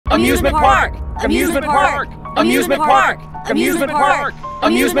Amusement park! Amusement park! Amusement park! Amusement park!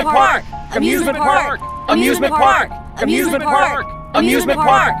 Amusement park! Amusement park! Amusement park! Amusement park! Amusement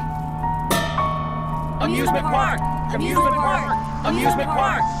park! Amusement park! Amusement park! Amusement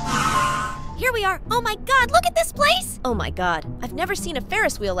park! Here we are. Oh my God, look at this place! Oh my God, I've never seen a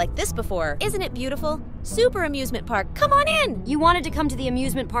Ferris wheel like this before. Isn't it beautiful? Super amusement park. Come on in! You wanted to come to the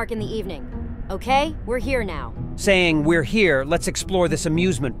amusement park in the evening. Okay, we're here now. Saying we're here, let's explore this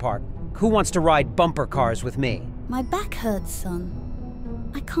amusement park. Who wants to ride bumper cars with me? My back hurts,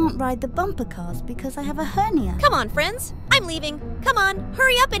 son. I can't ride the bumper cars because I have a hernia. Come on, friends. I'm leaving. Come on,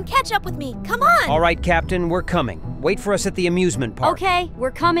 hurry up and catch up with me. Come on! All right, Captain, we're coming. Wait for us at the amusement park. Okay,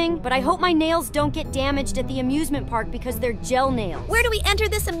 we're coming, but I hope my nails don't get damaged at the amusement park because they're gel nails. Where do we enter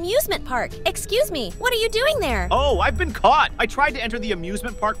this amusement park? Excuse me, what are you doing there? Oh, I've been caught. I tried to enter the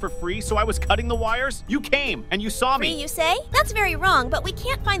amusement park for free, so I was cutting the wires. You came, and you saw me. Free, you say? That's very wrong, but we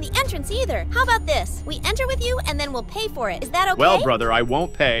can't find the entrance either. How about this? We enter with you, and then we'll pay for it. Is that okay? Well, brother, I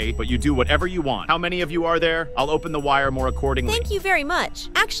won't pay, but you do whatever you want. How many of you are there? I'll open the wire more accordingly. Thank you very much.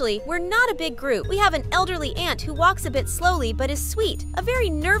 Actually, we're not a big group. We have an elderly aunt who walks a bit slowly but is sweet, a very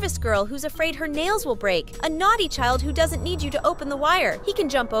nervous girl who's afraid her nails will break, a naughty child who doesn't need you to open the wire. He can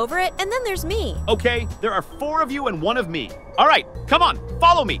jump over it, and then there's me. Okay, there are 4 of you and 1 of me. All right, come on,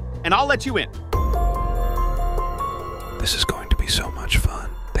 follow me, and I'll let you in. This is going to be so much fun.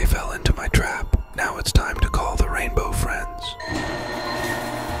 They fell into my trap. Now it's time to call the Rainbow Friends.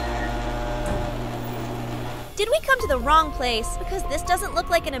 Did we come to the wrong place? Because this doesn't look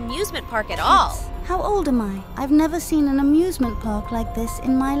like an amusement park at all. How old am I? I've never seen an amusement park like this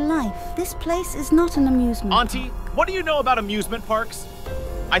in my life. This place is not an amusement Auntie, park. what do you know about amusement parks?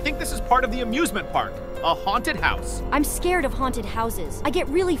 I think this is part of the amusement park. A haunted house. I'm scared of haunted houses. I get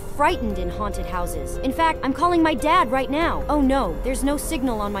really frightened in haunted houses. In fact, I'm calling my dad right now. Oh no, there's no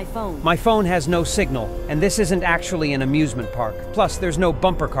signal on my phone. My phone has no signal, and this isn't actually an amusement park. Plus, there's no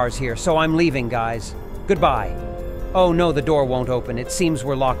bumper cars here, so I'm leaving, guys. Goodbye. Oh no, the door won't open. It seems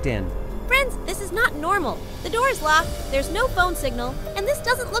we're locked in. Friends, this is not normal. The door is locked, there's no phone signal, and this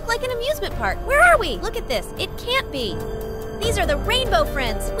doesn't look like an amusement park. Where are we? Look at this. It can't be. These are the Rainbow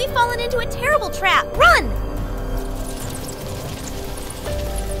Friends. We've fallen into a terrible trap. Run!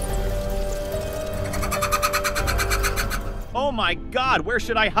 Oh my God, where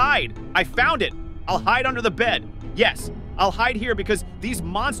should I hide? I found it. I'll hide under the bed. Yes, I'll hide here because these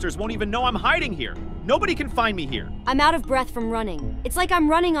monsters won't even know I'm hiding here. Nobody can find me here. I'm out of breath from running. It's like I'm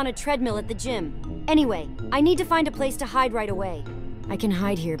running on a treadmill at the gym. Anyway, I need to find a place to hide right away. I can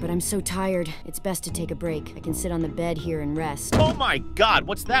hide here, but I'm so tired. It's best to take a break. I can sit on the bed here and rest. Oh my God,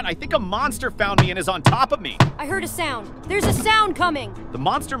 what's that? I think a monster found me and is on top of me. I heard a sound. There's a sound coming. The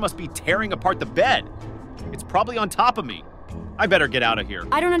monster must be tearing apart the bed. It's probably on top of me. I better get out of here.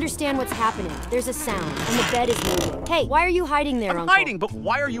 I don't understand what's happening. There's a sound, and the bed is moving. Hey, why are you hiding there, Uncle? I'm hiding, but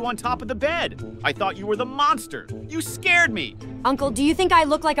why are you on top of the bed? I thought you were the monster. You scared me. Uncle, do you think I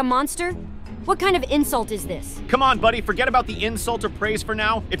look like a monster? What kind of insult is this? Come on, buddy, forget about the insult or praise for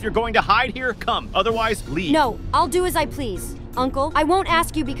now. If you're going to hide here, come. Otherwise, leave. No, I'll do as I please. Uncle, I won't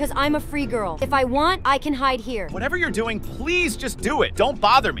ask you because I'm a free girl. If I want, I can hide here. Whatever you're doing, please just do it. Don't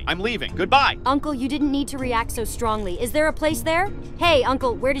bother me. I'm leaving. Goodbye. Uncle, you didn't need to react so strongly. Is there a place there? Hey,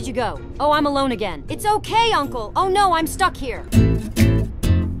 Uncle, where did you go? Oh, I'm alone again. It's okay, Uncle. Oh no, I'm stuck here.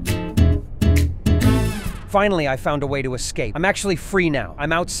 Finally, I found a way to escape. I'm actually free now.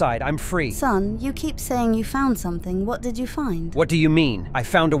 I'm outside. I'm free. Son, you keep saying you found something. What did you find? What do you mean? I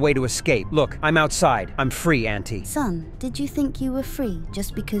found a way to escape. Look, I'm outside. I'm free, Auntie. Son, did you think you were free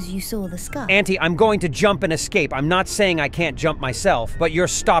just because you saw the sky? Auntie, I'm going to jump and escape. I'm not saying I can't jump myself, but you're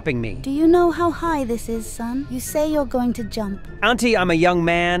stopping me. Do you know how high this is, son? You say you're going to jump. Auntie, I'm a young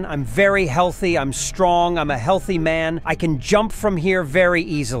man. I'm very healthy. I'm strong. I'm a healthy man. I can jump from here very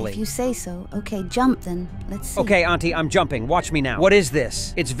easily. If you say so, okay, jump then. Let's see. Okay, Auntie, I'm jumping. Watch me now. What is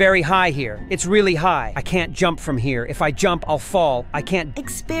this? It's very high here. It's really high. I can't jump from here. If I jump, I'll fall. I can't...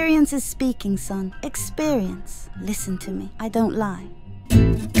 Experience is speaking, son. Experience. Listen to me. I don't lie.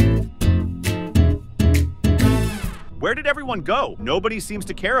 Where did everyone go? Nobody seems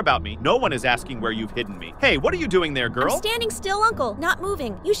to care about me. No one is asking where you've hidden me. Hey, what are you doing there, girl? I'm standing still, Uncle. Not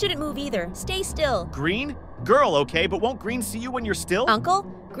moving. You shouldn't move either. Stay still. Green? Girl, okay, but won't Green see you when you're still? Uncle,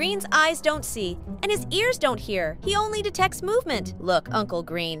 Green's eyes don't see, and his ears don't hear. He only detects movement. Look, Uncle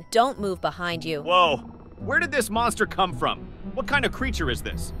Green, don't move behind you. Whoa. Where did this monster come from? What kind of creature is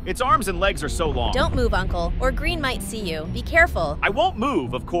this? Its arms and legs are so long. Don't move, Uncle, or Green might see you. Be careful. I won't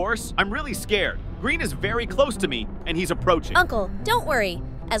move, of course. I'm really scared. Green is very close to me, and he's approaching. Uncle, don't worry.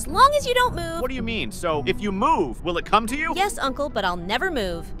 as long as you don't move. What do you mean? So, if you move, will it come to you? Yes, Uncle, but I'll never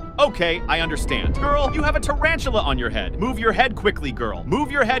move. Okay, I understand. Girl, you have a tarantula on your head. Move your head quickly, girl. Move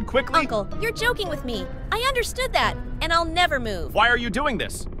your head quickly. Uncle, you're joking with me. I understood that, and I'll never move. Why are you doing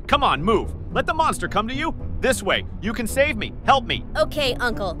this? Come on, move. Let the monster come to you. This way. You can save me. Help me. Okay,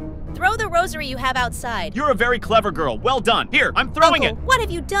 Uncle. Throw the rosary you have outside. You're a very clever girl. Well done. Here, I'm throwing Uncle, it. What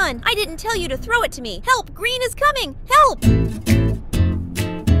have you done? I didn't tell you to throw it to me. Help! Green is coming! Help!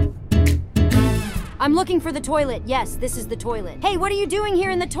 I'm looking for the toilet. Yes, this is the toilet. Hey, what are you doing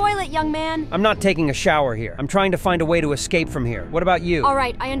here in the toilet, young man? I'm not taking a shower here. I'm trying to find a way to escape from here. What about you? All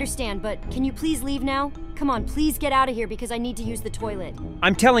right, I understand, but can you please leave now? Come on, please get out of here because I need to use the toilet.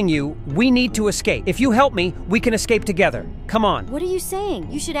 I'm telling you, we need to escape. If you help me, we can escape together. Come on. What are you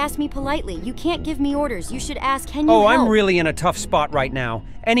saying? You should ask me politely. You can't give me orders. You should ask, can you Oh, help? I'm really in a tough spot right now.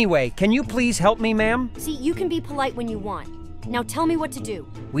 Anyway, can you please help me, ma'am? See, you can be polite when you want. Now tell me what to do.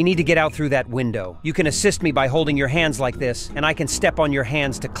 We need to get out through that window. You can assist me by holding your hands like this, and I can step on your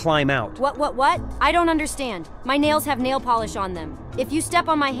hands to climb out. What? I don't understand. My nails have nail polish on them. If you step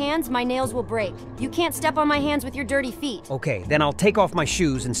on my hands, my nails will break. You can't step on my hands with your dirty feet. Okay, then I'll take off my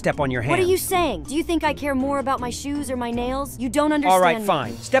shoes and step on your hands. What are you saying? Do you think I care more about my shoes or my nails? You don't understand. All right, me.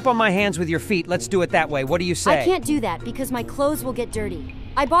 fine. Step on my hands with your feet. Let's do it that way. What do you say? I can't do that because my clothes will get dirty.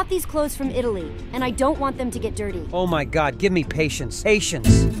 I bought these clothes from Italy, and I don't want them to get dirty. Oh my God, give me patience.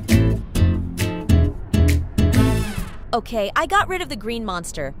 Patience. Okay, I got rid of the green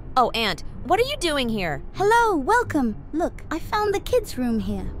monster. Oh, Aunt, what are you doing here? Hello, welcome. Look, I found the kids' room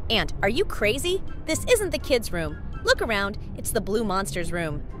here. Aunt, are you crazy? This isn't the kids' room. Look around, it's the blue monster's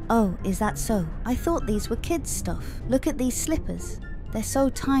room. Oh, is that so? I thought these were kids' stuff. Look at these slippers. They're so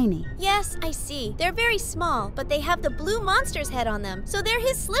tiny. Yes, I see. They're very small, but they have the blue monster's head on them, so they're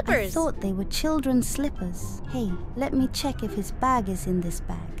his I slippers. thought they were children's slippers. Hey, let me check if his bag is in this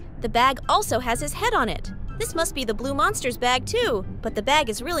bag. The bag also has his head on it. This must be the blue monster's bag too. But the bag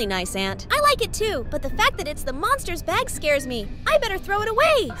is really nice, Aunt. I like it too, but the fact that it's the monster's bag scares me. I better throw it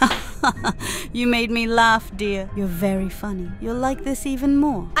away. You made me laugh, dear. You're very funny. You'll like this even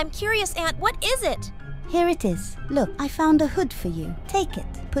more. I'm curious, Aunt, what is it? Here it is. Look, I found a hood for you. Take it.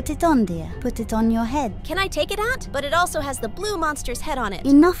 Put it on, dear. Put it on your head. Can I take it, Aunt? But it also has the blue monster's head on it.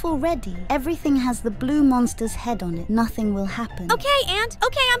 Enough already. Everything has the blue monster's head on it. Nothing will happen. Okay, Aunt.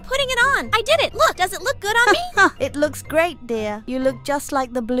 Okay, I'm putting it on. I did it. Look, does it look good on me? It looks great, dear. You look just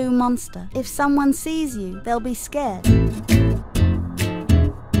like the blue monster. If someone sees you, they'll be scared.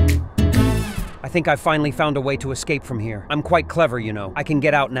 I think I finally found a way to escape from here. I'm quite clever, you know. I can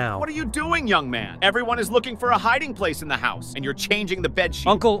get out now. What are you doing, young man? Everyone is looking for a hiding place in the house, and you're changing the bed sheet.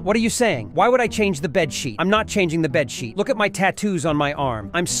 Uncle, what are you saying? Why would I change the bed sheet? I'm not changing the bed sheet. Look at my tattoos on my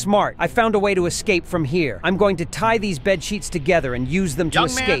arm. I'm smart. I found a way to escape from here. I'm going to tie these bed sheets together and use them to Young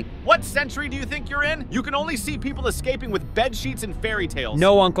escape. man, what century do you think you're in? You can only see people escaping with bed sheets and fairy tales.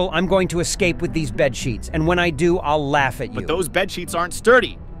 No, Uncle, I'm going to escape with these bed sheets, and when I do, I'll laugh at you. But those bed sheets aren't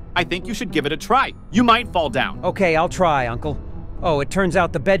sturdy. I think you should give it a try. You might fall down. Okay, I'll try, Uncle. Oh, it turns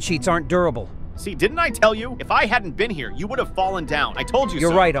out the bed sheets aren't durable. See, didn't I tell you? If I hadn't been here, you would have fallen down. I told you so.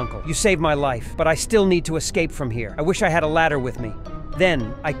 You're right, Uncle. You saved my life, but I still need to escape from here. I wish I had a ladder with me.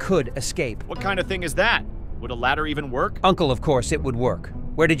 Then I could escape. What kind of thing is that? Would a ladder even work? Uncle, of course, it would work.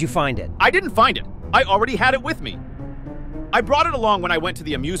 Where did you find it? I didn't find it. I already had it with me. I brought it along when I went to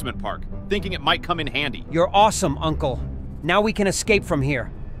the amusement park, thinking it might come in handy. You're awesome, Uncle. Now we can escape from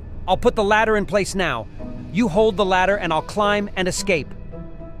here. I'll put the ladder in place now. You hold the ladder and I'll climb and escape.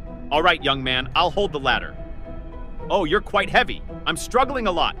 All right, young man, I'll hold the ladder. Oh, you're quite heavy. I'm struggling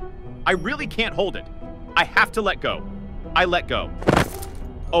a lot. I really can't hold it. I have to let go. I let go.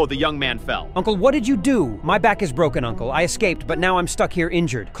 Oh, the young man fell. Uncle, what did you do? My back is broken, Uncle. I escaped, but now I'm stuck here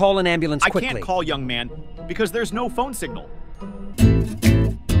injured. Call an ambulance quickly. I can't call, young man, because there's no phone signal.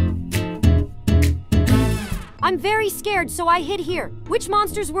 I'm very scared, so I hid here. Which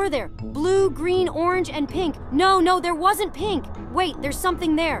monsters were there? Blue, green, orange, and pink. No, there wasn't pink. Wait, there's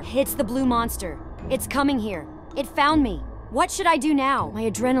something there. It's the blue monster. It's coming here. It found me. What should I do now? My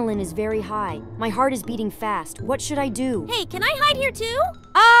adrenaline is very high. My heart is beating fast. What should I do? Hey, can I hide here too?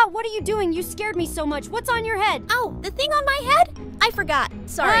 What are you doing? You scared me so much. What's on your head? Oh, the thing on my head? I forgot.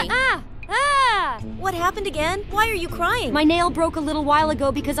 Sorry. What happened again? Why are you crying? My nail broke a little while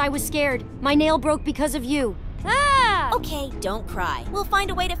ago because I was scared. My nail broke because of you. Okay, don't cry. We'll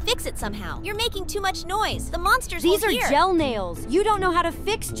find a way to fix it somehow. You're making too much noise. The monsters will hear. These are gel nails. You don't know how to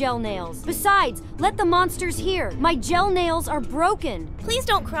fix gel nails. Besides, let the monsters hear. My gel nails are broken. Please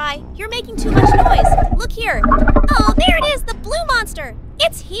don't cry. You're making too much noise. Look here. Oh, there it is, the blue monster.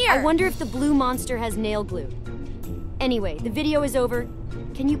 It's here. I wonder if the blue monster has nail glue. Anyway, the video is over.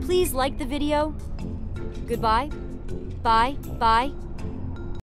 Can you please like the video? Goodbye. Bye. Bye.